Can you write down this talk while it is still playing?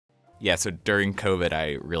Yeah, so during COVID,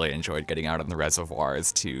 I really enjoyed getting out on the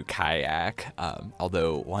reservoirs to kayak.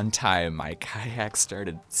 Although one time my kayak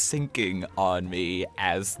started sinking on me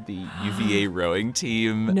as the UVA rowing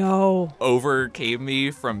team overcame me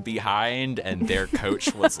from behind, and their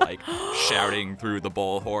coach was like shouting through the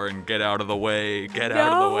bullhorn, "Get out of the way, get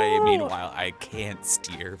out of the way." Meanwhile, I can't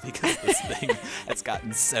steer because this thing has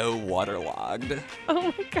gotten so waterlogged.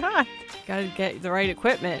 Oh my God. Gotta get the right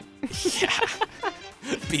equipment. Yeah.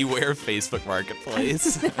 Beware Facebook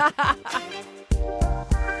Marketplace.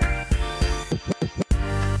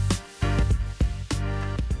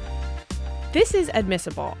 This is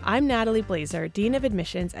Admissible. I'm Natalie Blazer, Dean of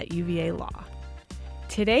Admissions at UVA Law.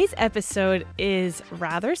 Today's episode is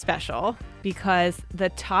rather special because the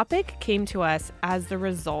topic came to us as the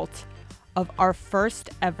result of our first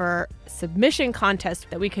ever submission contest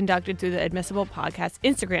that we conducted through the Admissible Podcast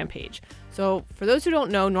Instagram page. So for those who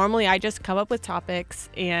don't know, normally I just come up with topics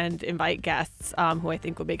and invite guests who I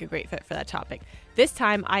think would make a great fit for that topic. This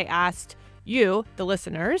time I asked you, the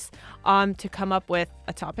listeners, to come up with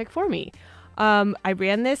a topic for me. I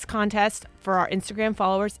ran this contest for our Instagram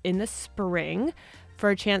followers in the spring for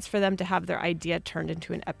a chance for them to have their idea turned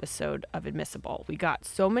into an episode of Admissible. We got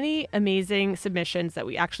so many amazing submissions that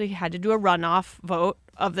we actually had to do a runoff vote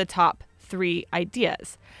of the top 3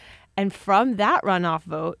 ideas. And from that runoff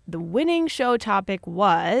vote, the winning show topic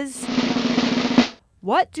was,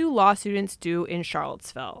 what do law students do in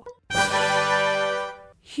Charlottesville?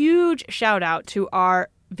 Huge shout out to our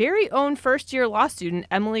very own first-year law student,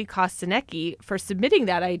 Emily Kostanecki, for submitting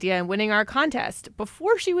that idea and winning our contest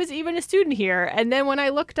before she was even a student here. And then when I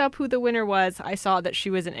looked up who the winner was, I saw that she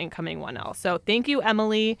was an incoming 1L. So thank you,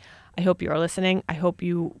 Emily. I hope you are listening. I hope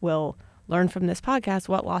you will learn from this podcast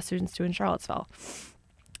what law students do in Charlottesville.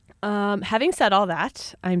 Having said all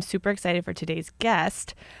that, I'm super excited for today's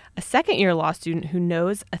guest, a second-year law student who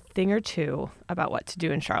knows a thing or two about what to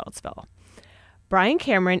do in Charlottesville. Brian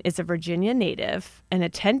Cameron is a Virginia native and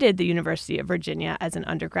attended the University of Virginia as an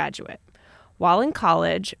undergraduate. While in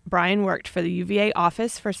college, Brian worked for the UVA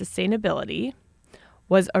Office for Sustainability,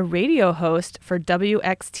 was a radio host for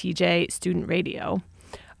WXTJ Student Radio,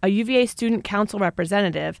 a UVA Student Council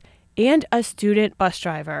representative, and a student bus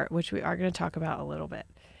driver, which we are going to talk about a little bit.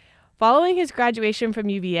 Following his graduation from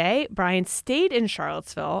UVA, Brian stayed in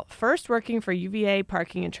Charlottesville, first working for UVA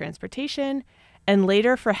Parking and Transportation, and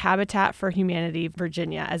later for Habitat for Humanity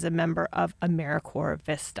Virginia as a member of AmeriCorps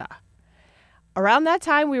Vista. Around that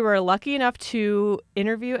time, we were lucky enough to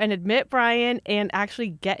interview and admit Brian and actually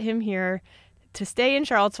get him here to stay in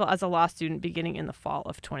Charlottesville as a law student beginning in the fall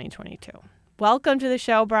of 2022. Welcome to the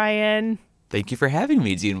show, Brian. Thank you for having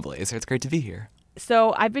me, Dean Blazer. It's great to be here.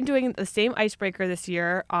 So I've been doing the same icebreaker this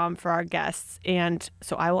year for our guests, and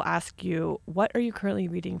so I will ask you, what are you currently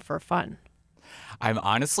reading for fun? I'm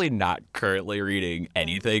honestly not currently reading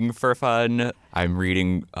anything for fun. I'm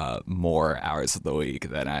reading more hours of the week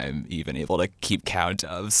than I'm even able to keep count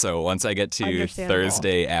of. So once I get to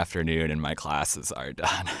Thursday afternoon and my classes are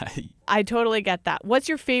done. I totally get that. What's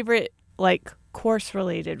your favorite,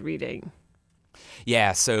 course-related reading?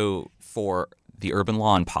 Yeah, so for the Urban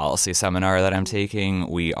Law and Policy seminar that I'm taking,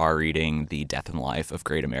 we are reading The Death and Life of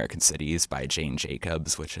Great American Cities by Jane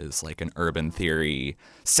Jacobs, which is like an urban theory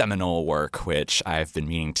seminal work, which I've been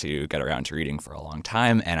meaning to get around to reading for a long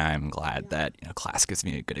time. And I'm glad that class gives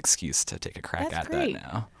me a good excuse to take a crack at that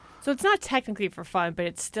now. So it's not technically for fun, but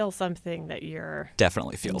it's still something that you're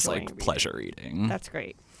definitely feels like reading. Pleasure reading. That's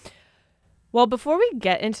great. Well, before we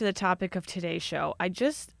get into the topic of today's show, I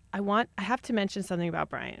have to mention something about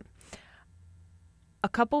Brian. A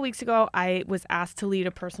couple weeks ago, I was asked to lead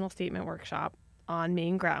a personal statement workshop on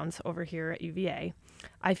main grounds over here at UVA.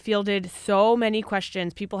 I fielded so many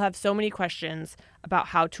questions. People have so many questions about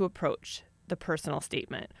how to approach the personal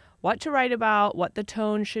statement, what to write about, what the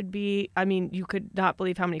tone should be. I mean, you could not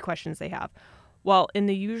believe how many questions they have. Well, in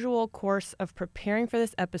the usual course of preparing for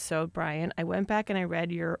this episode, Brian, I went back and I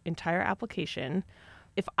read your entire application.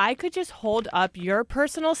 If I could just hold up your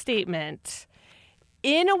personal statement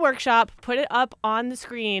in a workshop, put it up on the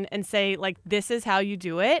screen and say, this is how you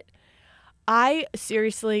do it. I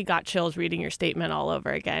seriously got chills reading your statement all over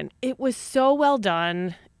again. It was so well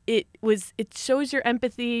done. It shows your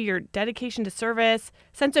empathy, your dedication to service,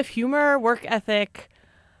 sense of humor, work ethic.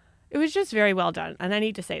 It was just very well done. And I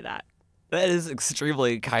need to say that. That is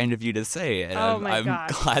extremely kind of you to say. And I'm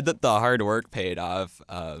glad that the hard work paid off.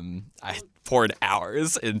 poured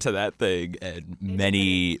hours into that thing and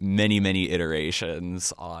many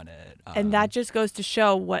iterations on it. And that just goes to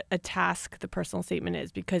show what a task the personal statement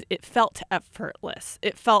is, because it felt effortless.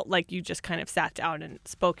 It felt like you just kind of sat down and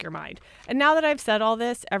spoke your mind. And now that I've said all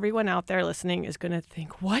this, everyone out there listening is going to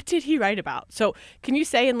think, what did he write about? So can you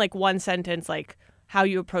say in like one sentence, like how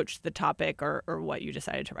you approached the topic or what you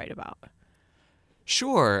decided to write about?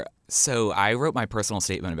 Sure. So I wrote my personal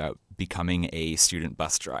statement about becoming a student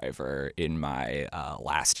bus driver in my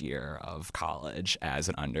last year of college as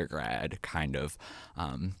an undergrad, kind of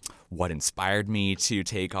what inspired me to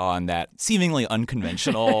take on that seemingly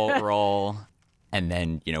unconventional role. And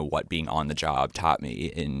then, what being on the job taught me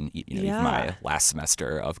in even my last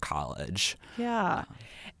semester of college. Yeah.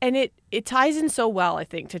 And it ties in so well, I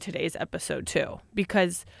think, to today's episode, too,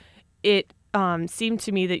 because it seemed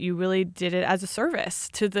to me that you really did it as a service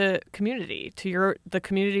to the community, to the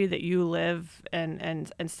community that you live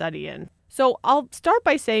and study in. So I'll start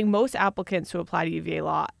by saying most applicants who apply to UVA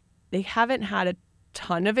Law, they haven't had a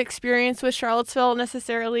ton of experience with Charlottesville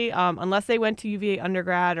necessarily, unless they went to UVA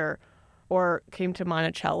undergrad or came to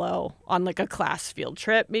Monticello on like a class field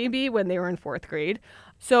trip maybe when they were in 4th grade.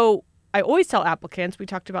 So I always tell applicants, we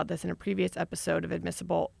talked about this in a previous episode of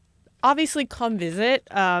Admissible, obviously come visit.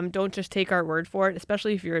 Don't just take our word for it,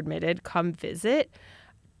 especially if you're admitted, come visit.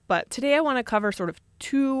 But today I want to cover sort of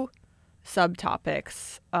 2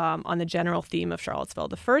 subtopics on the general theme of Charlottesville.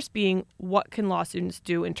 The first being, what can law students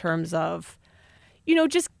do in terms of,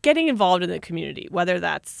 just getting involved in the community, whether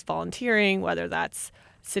that's volunteering, whether that's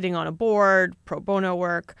sitting on a board, pro bono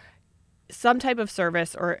work, some type of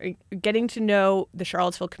service, or getting to know the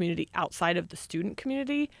Charlottesville community outside of the student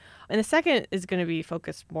community. And the second is going to be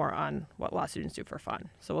focused more on what law students do for fun.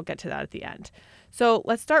 So we'll get to that at the end. So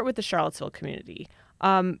let's start with the Charlottesville community.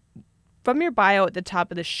 From your bio at the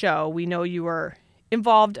top of the show, we know you were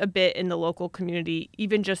involved a bit in the local community,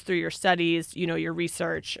 even just through your studies, your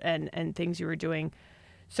research and things you were doing.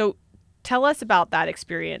 So tell us about that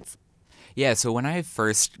experience. Yeah, so when I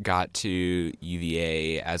first got to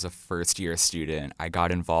UVA as a first-year student, I got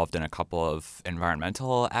involved in a couple of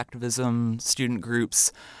environmental activism student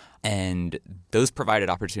groups, and those provided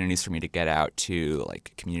opportunities for me to get out to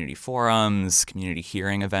like community forums, community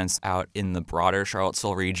hearing events out in the broader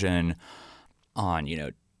Charlottesville region on,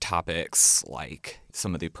 topics like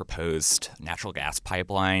some of the proposed natural gas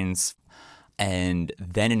pipelines. And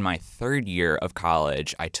then in my 3rd year of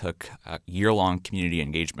college, I took a year-long community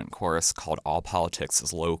engagement course called All Politics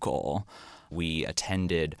is Local. We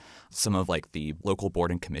attended some of like the local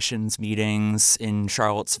board and commissions meetings in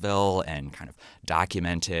Charlottesville and kind of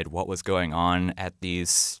documented what was going on at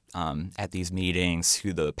these meetings,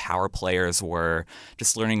 who the power players were,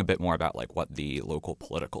 just learning a bit more about like what the local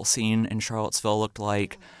political scene in Charlottesville looked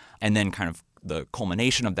like. And then kind of the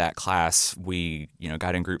culmination of that class, we,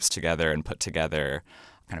 got in groups together and put together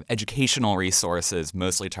kind of educational resources,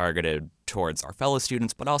 mostly targeted towards our fellow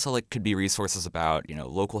students, but also like could be resources about,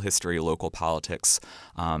 local history, local politics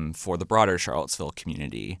for the broader Charlottesville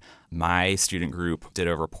community. My student group did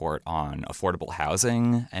a report on affordable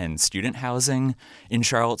housing and student housing in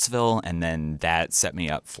Charlottesville, and then that set me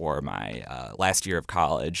up for my last year of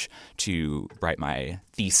college to write my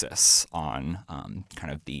thesis on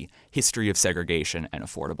kind of the history of segregation and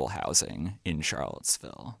affordable housing in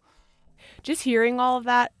Charlottesville. Just hearing all of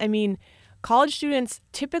that, I mean, college students,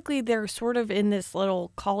 typically they're sort of in this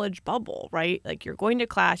little college bubble, right? Like you're going to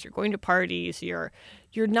class, you're going to parties, you're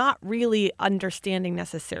not really understanding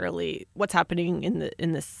necessarily what's happening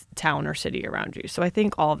in this town or city around you. So I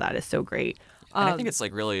think all of that is so great. And I think it's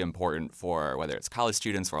like really important for whether it's college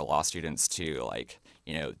students or law students to like,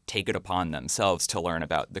 take it upon themselves to learn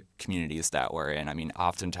about the communities that we're in. I mean,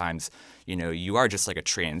 oftentimes, you are just like a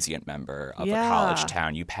transient member of a college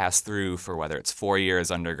town. You pass through for whether it's 4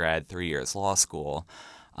 years undergrad, 3 years law school.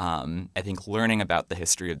 I think learning about the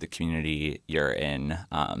history of the community you're in,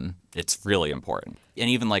 it's really important. And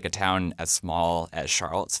even like a town as small as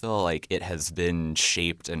Charlottesville, like it has been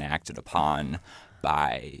shaped and acted upon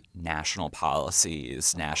by national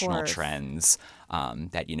policies, national trends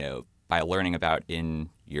that, by learning about in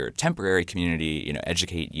your temporary community,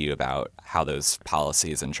 educate you about how those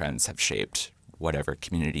policies and trends have shaped whatever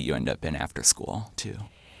community you end up in after school, too.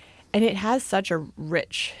 And it has such a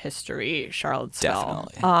rich history, Charlottesville.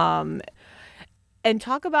 Definitely. And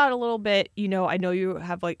talk about a little bit, I know you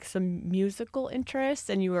have like some musical interests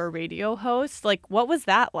and you were a radio host. Like, what was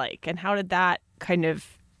that like? And how did that kind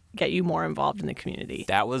of get you more involved in the community?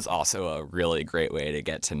 That was also a really great way to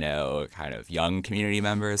get to know kind of young community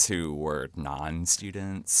members who were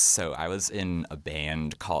non-students. So I was in a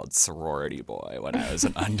band called Sorority Boy when I was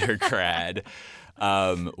an undergrad. We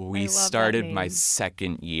love that started my name.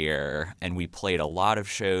 second year, and we played a lot of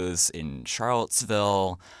shows in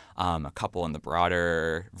Charlottesville, a couple in the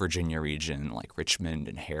broader Virginia region, like Richmond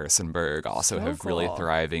and Harrisonburg, also So have really cool.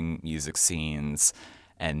 thriving music scenes.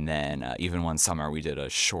 And then even one summer, we did a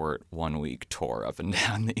short 1-week tour up and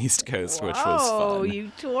down the East Coast, which was Whoa, fun.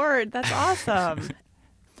 you toured. That's awesome.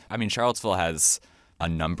 I mean, Charlottesville has a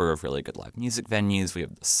number of really good live music venues. We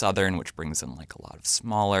have the Southern, which brings in like a lot of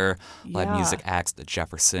smaller live Yeah. music acts. The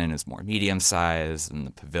Jefferson is more medium sized, and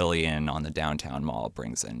the Pavilion on the downtown mall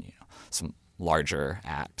brings in, some larger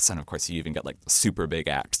acts. And of course, you even get like the super big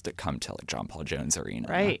acts that come to like John Paul Jones Arena.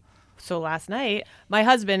 Right. So last night, my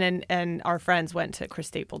husband and our friends went to Chris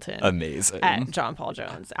Stapleton Amazing. at John Paul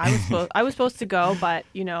Jones. I was supposed to go, but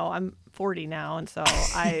I'm 40 now, and so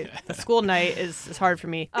the school night is hard for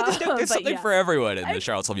me. There's But something yeah. for everyone in the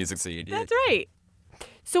Charlottesville music scene. That's right.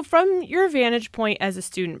 So from your vantage point as a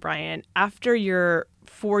student, Brian, after your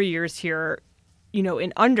 4 years here,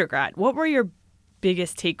 in undergrad, what were your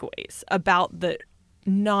biggest takeaways about the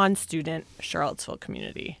non-student Charlottesville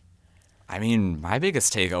community? I mean, my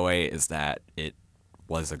biggest takeaway is that it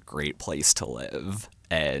was a great place to live.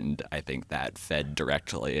 And I think that fed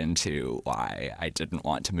directly into why I didn't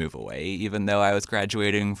want to move away, even though I was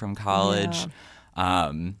graduating from college.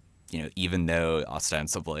 Even though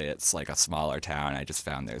ostensibly it's like a smaller town, I just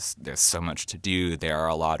found there's so much to do. There are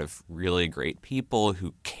a lot of really great people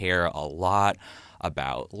who care a lot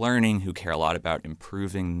about learning, who care a lot about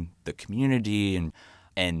improving the community,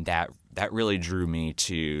 and that really drew me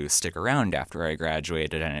to stick around after I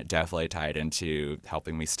graduated, and it definitely tied into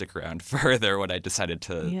helping me stick around further when I decided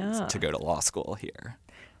to go to law school here.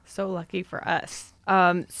 So lucky for us.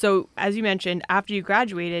 So as you mentioned, after you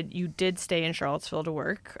graduated, you did stay in Charlottesville to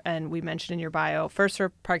work, and we mentioned in your bio, first for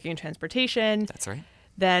parking and transportation. That's right.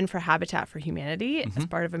 Then for Habitat for Humanity as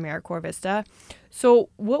part of AmeriCorps Vista. So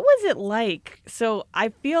what was it like? So I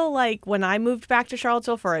feel like when I moved back to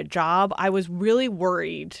Charlottesville for a job, I was really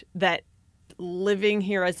worried that living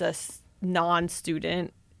here as a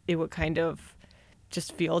non-student, it would kind of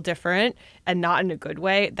just feel different and not in a good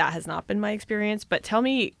way. That has not been my experience. But tell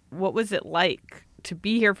me, what was it like to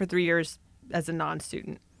be here for 3 years as a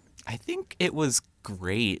non-student? I think it was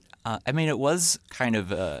great. It was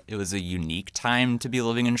it was a unique time to be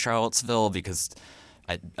living in Charlottesville because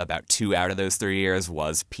about 2 out of those 3 years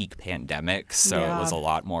was peak pandemic. So Yeah. it was a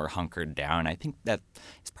lot more hunkered down. I think that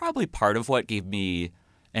it's probably part of what gave me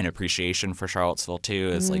an appreciation for Charlottesville too,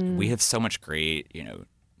 is like we have so much great,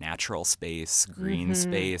 natural space, green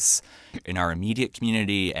space in our immediate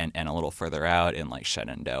community and a little further out in like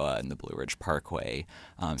Shenandoah and the Blue Ridge Parkway.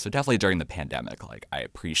 So definitely during the pandemic, like I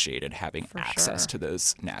appreciated having access to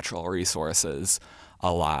those natural resources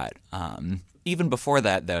a lot. Even before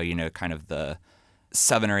that though, kind of the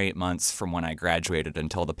 7 or 8 months from when I graduated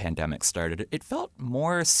until the pandemic started, it felt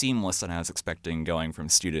more seamless than I was expecting going from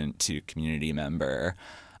student to community member.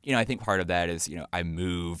 I think part of that is, I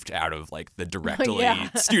moved out of like the directly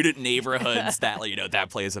student neighborhoods that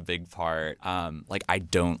plays a big part. I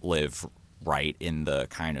don't live right in the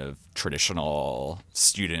kind of traditional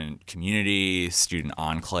student community, student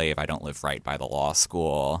enclave. I don't live right by the law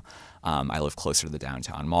school. I live closer to the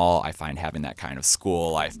downtown mall. I find having that kind of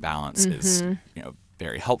school life balance is,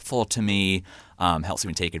 very helpful to me. Helps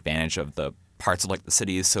me take advantage of the parts of like the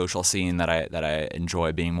city's social scene that I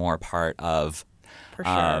enjoy being more a part of. For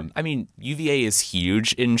sure. UVA is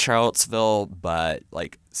huge in Charlottesville, but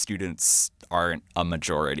like students aren't a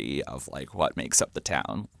majority of like what makes up the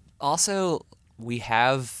town. Also, we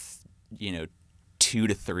have, 2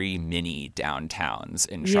 to 3 mini downtowns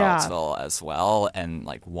in Charlottesville as well. And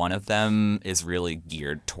like one of them is really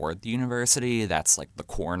geared toward the university. That's like the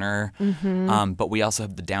corner. But we also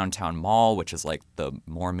have the downtown mall, which is like the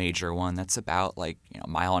more major one. That's about like, a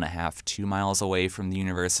mile and a half, 2 miles away from the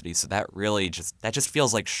university. So that really just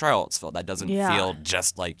feels like Charlottesville. That doesn't feel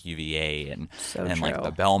just like UVA and like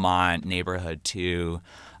the Belmont neighborhood too.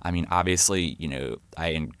 Obviously,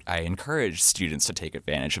 I encourage students to take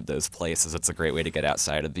advantage of those places. It's a great way to get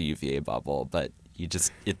outside of the UVA bubble, but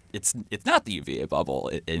it's not the UVA bubble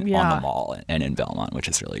on the mall and in Belmont, which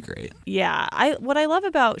is really great. Yeah, what I love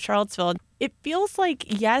about Charlottesville, it feels like,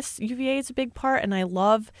 yes, UVA is a big part, and I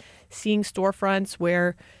love seeing storefronts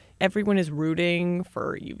where everyone is rooting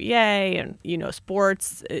for UVA, and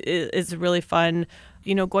sports is really fun.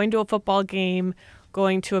 Going to a football game,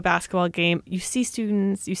 going to a basketball game, you see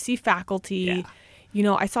students, you see faculty.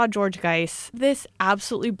 I saw George Geis, this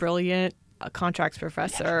absolutely brilliant contracts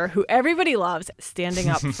professor who everybody loves, standing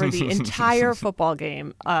up for the entire football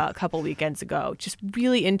game a couple weekends ago, just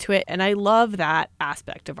really into it. And I love that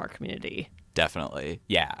aspect of our community. Definitely.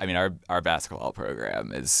 Yeah. I mean, our basketball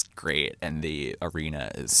program is great, and the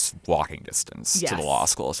arena is walking distance to the law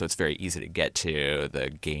school. So it's very easy to get to. The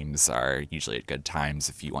games are usually at good times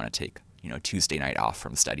if you want to take, Tuesday night off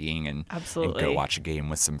from studying and go watch a game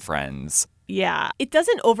with some friends. Yeah. It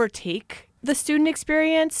doesn't overtake the student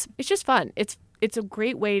experience. It's just fun. It's a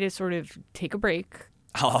great way to sort of take a break.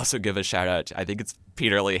 I'll also give a shout out to, I think it's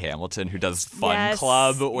Peter Lee Hamilton, who does Fun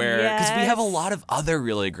Club, because we have a lot of other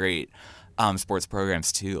really great sports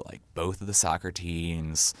programs too, like both of the soccer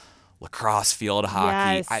teams, lacrosse, field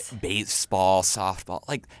hockey, baseball, softball,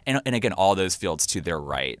 and again, all those fields too. They're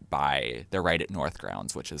right at North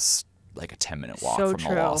Grounds, which is like a 10-minute walk from the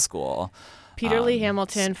law school. Peter Lee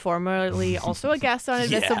Hamilton, formerly also a guest on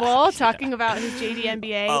Invisible, talking about his JD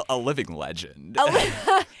MBA. A living legend.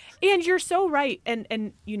 And you're so right.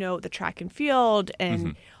 And the track and field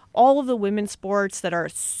and all of the women's sports that are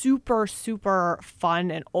super, super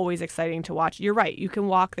fun and always exciting to watch. You're right. You can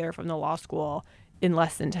walk there from the law school in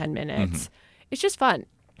less than 10 minutes. It's just fun.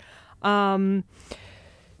 So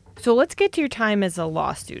let's get to your time as a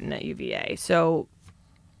law student at UVA. So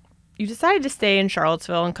you decided to stay in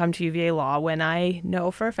Charlottesville and come to UVA Law when I know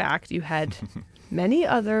for a fact you had many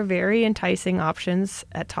other very enticing options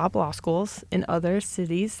at top law schools in other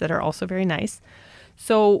cities that are also very nice.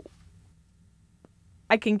 So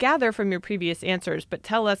I can gather from your previous answers, but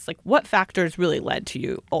tell us what factors really led to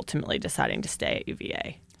you ultimately deciding to stay at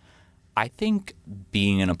UVA? I think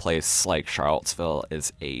being in a place like Charlottesville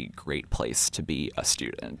is a great place to be a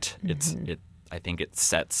student. I think it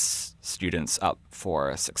sets students up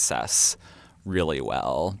for success really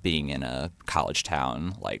well. Being in a college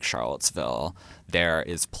town like Charlottesville, there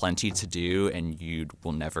is plenty to do and you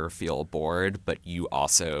will never feel bored, but you're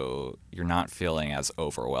not feeling as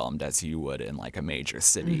overwhelmed as you would in like a major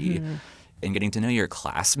city. And getting to know your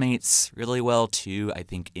classmates really well too. I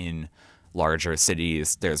think in larger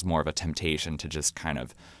cities, there's more of a temptation to just kind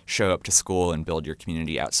of show up to school and build your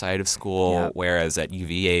community outside of school. Whereas at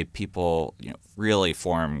UVA, people really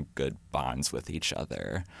form good bonds with each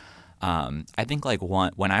other. I think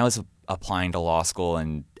when I was applying to law school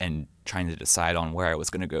and trying to decide on where I was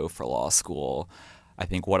going to go for law school, I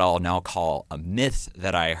think what I'll now call a myth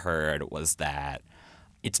that I heard was that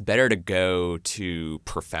it's better to go to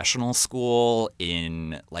professional school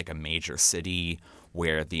in like a major city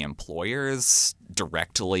where the employers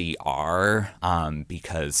directly are,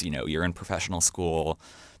 because you're in professional school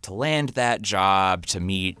to land that job, to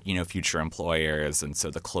meet future employers, and so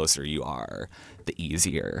the closer you are, the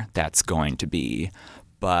easier that's going to be.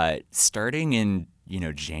 But starting in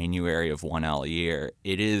January of 1L year,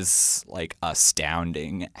 it is like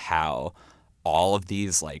astounding how all of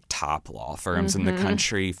these like top law firms in the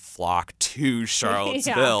country flock to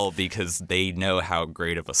Charlottesville because they know how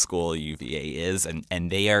great of a school UVA is,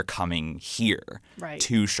 and they are coming here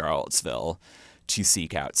to Charlottesville to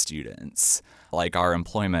seek out students. Like our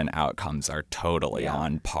employment outcomes are totally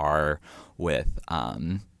on par with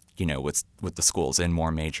with the schools in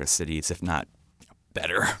more major cities, if not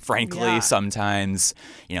better, frankly, sometimes.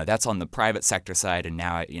 That's on the private sector side, and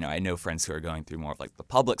now I know friends who are going through more of like the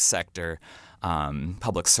public sector,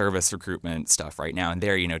 public service recruitment stuff right now, and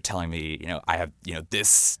they're telling me I have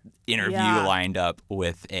this interview lined up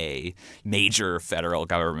with a major federal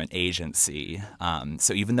government agency.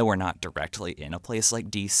 So even though we're not directly in a place like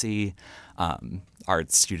DC, our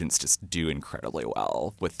students just do incredibly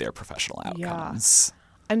well with their professional outcomes.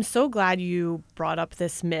 I'm so glad you brought up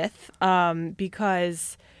this myth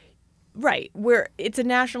because, it's a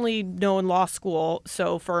nationally known law school,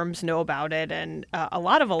 so firms know about it, and a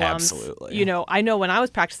lot of alums. Absolutely. I know when I was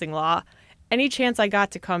practicing law, any chance I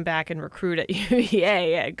got to come back and recruit at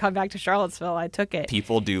UVA and come back to Charlottesville, I took it.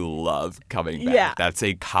 People do love coming back. Yeah. That's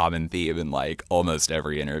a common theme in like almost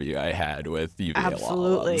every interview I had with UVA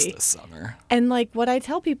Law alums this summer. And like what I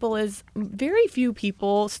tell people is very few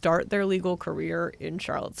people start their legal career in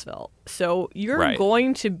Charlottesville. So you're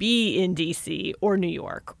going to be in DC or New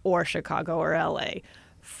York or Chicago or LA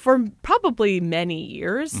for probably many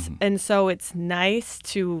years. And so it's nice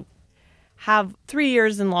to have 3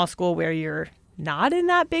 years in law school where you're not in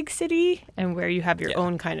that big city and where you have your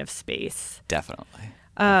own kind of space. Definitely.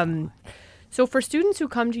 So for students who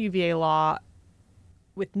come to UVA Law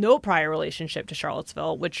with no prior relationship to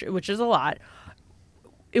Charlottesville, which is a lot,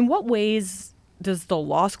 in what ways does the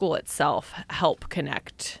law school itself help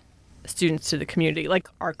connect students to the community? Like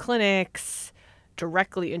our clinics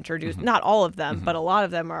directly introduce, not all of them, but a lot of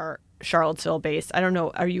them are Charlottesville based. I don't know.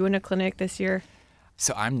 Are you in a clinic this year?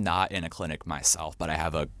 So I'm not in a clinic myself, but I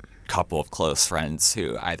have a couple of close friends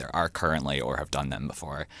who either are currently or have done them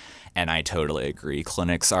before. And I totally agree.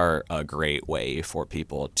 Clinics are a great way for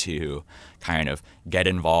people to kind of get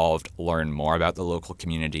involved, learn more about the local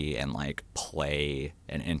community, and like play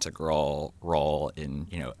an integral role in,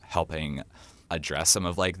 helping address some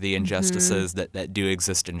of like the injustices that do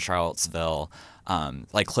exist in Charlottesville.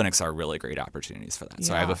 Like clinics are really great opportunities for that. Yeah.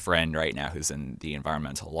 So I have a friend right now who's in the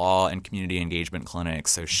environmental law and community engagement clinic.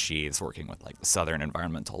 So she's working with like the Southern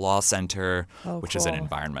Environmental Law Center, which is an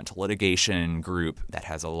environmental litigation group that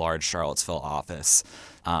has a large Charlottesville office.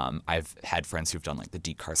 I've had friends who've done like the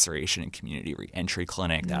decarceration and community reentry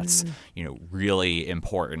clinic. That's, really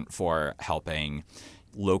important for helping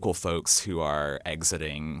local folks who are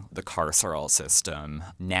exiting the carceral system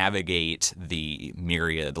navigate the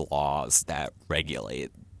myriad laws that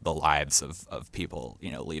regulate the lives of people,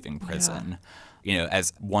 leaving prison.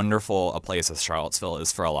 As wonderful a place as Charlottesville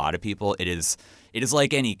is for a lot of people, it is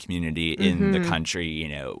like any community in the country.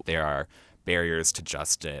 There are barriers to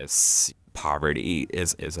justice. Poverty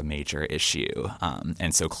is a major issue.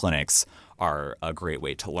 And so clinics are a great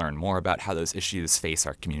way to learn more about how those issues face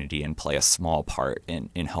our community and play a small part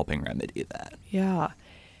in helping remedy that. Yeah.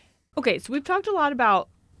 Okay, so we've talked a lot about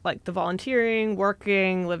like the volunteering,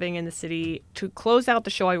 working, living in the city. To close out the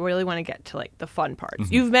show, I really want to get to like the fun parts.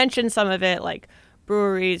 You've mentioned some of it, like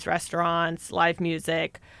breweries, restaurants, live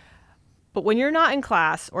music. But when you're not in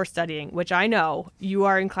class or studying, which I know you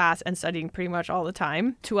are in class and studying pretty much all the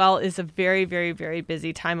time, 2L is a very, very, very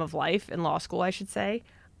busy time of life in law school, I should say.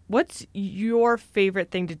 What's your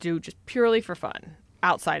favorite thing to do just purely for fun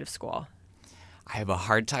outside of school? I have a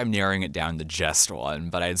hard time narrowing it down to just one,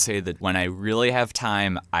 but I'd say that when I really have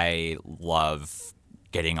time, I love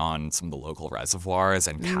getting on some of the local reservoirs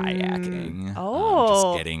and kayaking.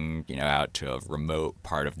 Just getting, out to a remote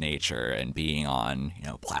part of nature and being on,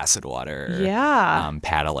 placid water. Yeah.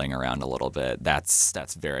 Paddling around a little bit. That's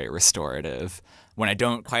very restorative. When I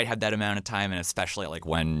don't quite have that amount of time, and especially like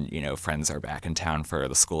when, friends are back in town for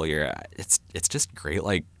the school year, it's just great,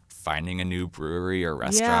 like finding a new brewery or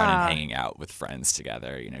restaurant and hanging out with friends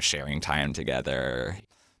together, sharing time together.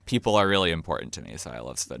 People are really important to me, so I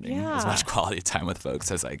love spending as much quality time with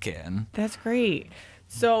folks as I can. That's great.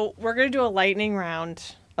 So we're going to do a lightning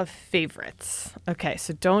round of favorites. Okay,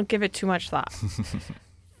 so don't give it too much thought.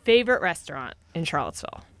 Favorite restaurant in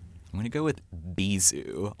Charlottesville? I'm going to go with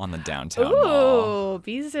Bisou on the downtown mall. Ooh,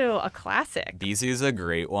 Bisou, a classic. Bisou's a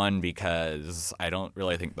great one because I don't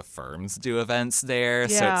really think the firms do events there,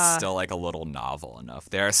 so it's still like a little novel enough.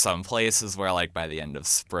 There are some places where like by the end of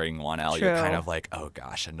spring 1L, you're kind of like, oh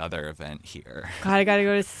gosh, another event here. God, I got to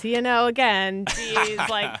go to CNO again. Jeez,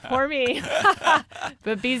 like poor me.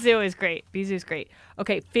 But Bisou is great. Bisou's great.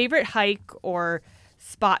 Okay, favorite hike or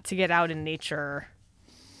spot to get out in nature?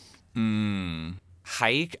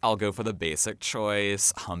 Hike, I'll go for the basic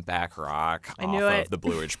choice, Humpback Rock off of the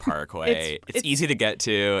Blue Ridge Parkway. It's easy to get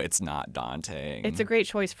to. It's not daunting. It's a great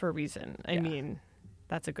choice for a reason. I mean,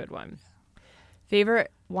 that's a good one.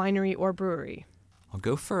 Favorite winery or brewery? I'll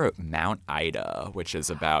go for Mount Ida, which is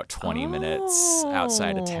about 20 minutes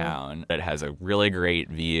outside of town. It has a really great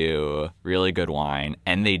view, really good wine,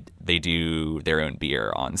 and they do their own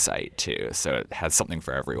beer on site too. So it has something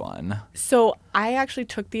for everyone. So I actually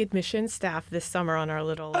took the admissions staff this summer on our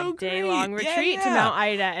little day-long retreat to Mount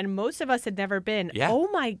Ida, and most of us had never been. Yeah. Oh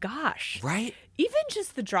my gosh. Right? Even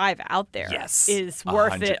just the drive out there is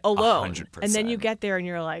worth it alone. 100%. And then you get there and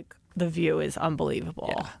you're like, the view is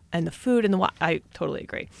unbelievable. Yeah. And the food and the wine. I totally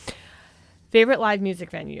agree. Favorite live music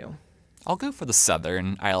venue? I'll go for the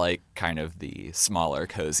Southern. I like kind of the smaller,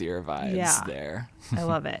 cozier vibes there. I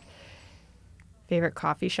love it. Favorite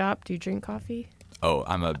coffee shop? Do you drink coffee? Oh,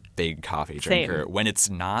 I'm a big coffee drinker. When it's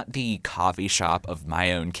not the coffee shop of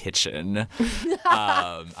my own kitchen,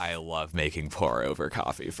 I love making pour-over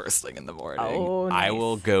coffee first thing in the morning. Oh, nice. I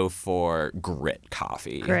will go for Grit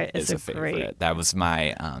Coffee. Grit is a favorite. That was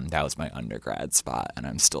my undergrad spot, and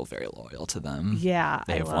I'm still very loyal to them. Yeah,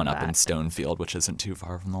 they have one up in Stonefield, which isn't too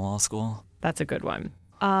far from the law school. That's a good one.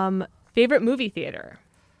 Favorite movie theater?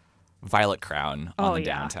 Violet Crown on the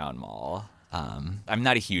downtown mall. I'm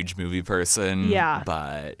not a huge movie person,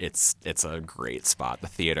 but it's a great spot. The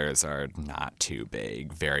theaters are not too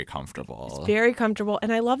big, very comfortable. It's very comfortable,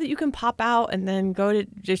 and I love that you can pop out and then go to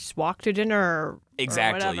just walk to dinner.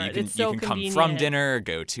 Exactly, or whatever. you can come from dinner,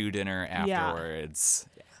 go to dinner afterwards.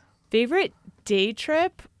 Yeah. Favorite day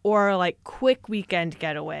trip or like quick weekend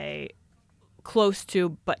getaway, close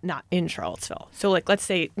to but not in Charlottesville. So like let's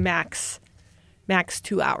say max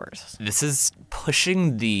 2 hours. This is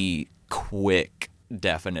pushing the quick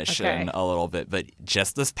definition a little bit, but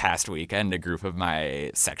just this past weekend, a group of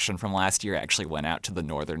my section from last year actually went out to the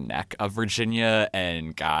northern neck of Virginia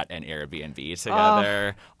and got an Airbnb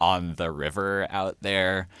together on the river out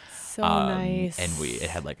there. So nice. And it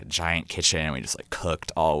had like a giant kitchen, and we just like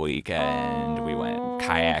cooked all weekend. We went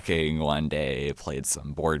kayaking one day, played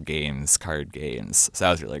some board games, card games. So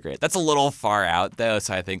that was really great. That's a little far out though,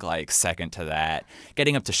 so I think like second to that,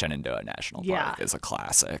 getting up to Shenandoah National Park is a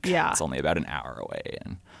classic. Yeah. It's only about an hour away,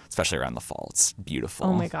 and especially around the fall, it's beautiful.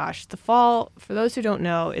 Oh my gosh. The fall, for those who don't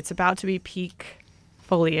know, it's about to be peak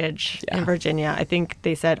foliage in Virginia. I think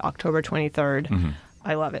they said October 23rd. Mm-hmm.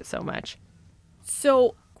 I love it so much.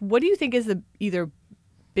 So what do you think is the either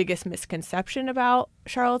biggest misconception about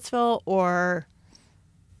Charlottesville or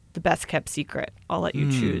the best kept secret? I'll let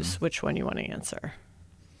you choose which one you want to answer.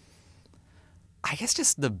 I guess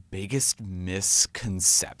just the biggest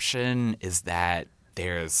misconception is that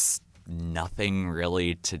there's nothing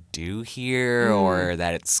really to do here or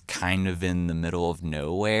that it's kind of in the middle of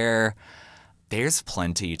nowhere. There's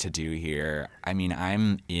plenty to do here. I mean,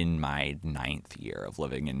 I'm in my 9th year of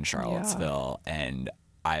living in Charlottesville, and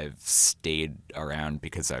I've stayed around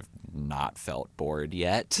because I've not felt bored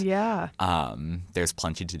yet. Yeah. There's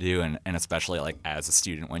plenty to do, and especially like as a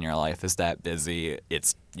student when your life is that busy,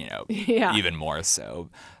 it's, even more so.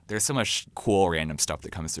 There's so much cool random stuff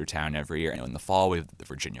that comes through town every year. In the fall, we have the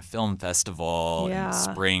Virginia Film Festival. Yeah. In the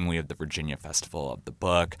spring, we have the Virginia Festival of the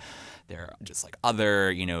Book. There are just like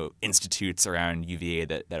other, institutes around UVA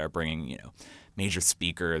that are bringing, major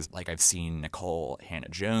speakers. Like I've seen Nicole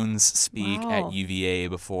Hannah-Jones speak at UVA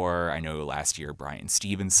before. I know last year Brian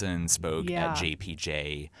Stevenson spoke at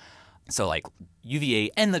JPJ. So like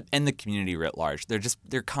UVA and the community writ large,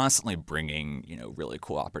 they're constantly bringing, really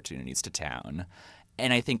cool opportunities to town.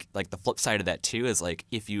 And I think like the flip side of that too is like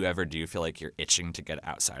if you ever do feel like you're itching to get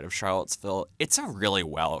outside of Charlottesville, it's a really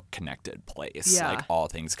well connected place. Yeah. Like all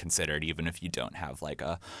things considered, even if you don't have like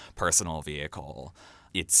a personal vehicle.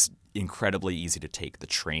 It's incredibly easy to take the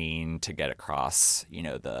train to get across,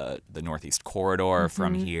 the Northeast Corridor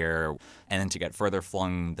from here. And then to get further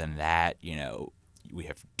flung than that, we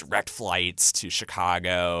have direct flights to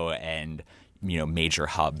Chicago and, major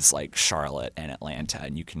hubs like Charlotte and Atlanta.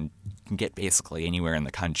 And you can get basically anywhere in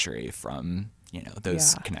the country from,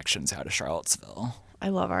 those connections out of Charlottesville. I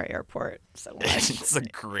love our airport so much. It's a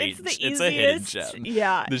great, it's a hidden gem.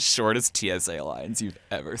 Yeah. The shortest TSA lines you've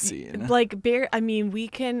ever seen. We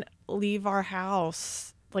can leave our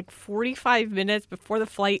house like 45 minutes before the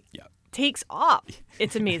flight takes off.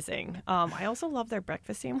 It's amazing. I also love their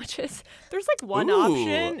breakfast sandwiches. There's like one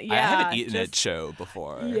option. Yeah, I haven't eaten at Cho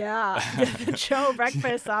before. Yeah, the Cho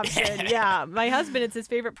breakfast option. Yeah, my husband, it's his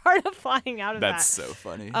favorite part of flying out of that. That's so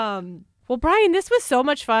funny. Well, Brian, this was so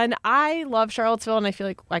much fun. I love Charlottesville, and I feel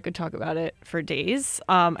like I could talk about it for days.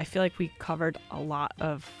 I feel like we covered a lot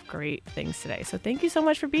of great things today. So thank you so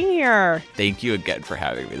much for being here. Thank you again for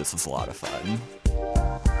having me. This was a lot of fun.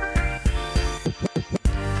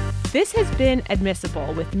 This has been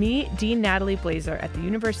Admissible with me, Dean Natalie Blazer at the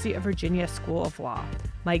University of Virginia School of Law.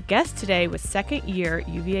 My guest today was second-year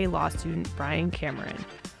UVA Law student Brian Cameron.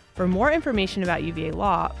 For more information about UVA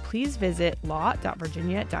Law, please visit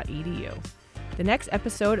law.virginia.edu. The next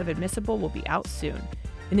episode of Admissible will be out soon.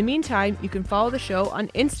 In the meantime, you can follow the show on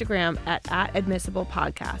Instagram at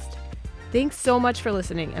 @AdmissiblePodcast. Thanks so much for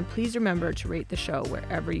listening, and please remember to rate the show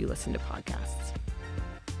wherever you listen to podcasts.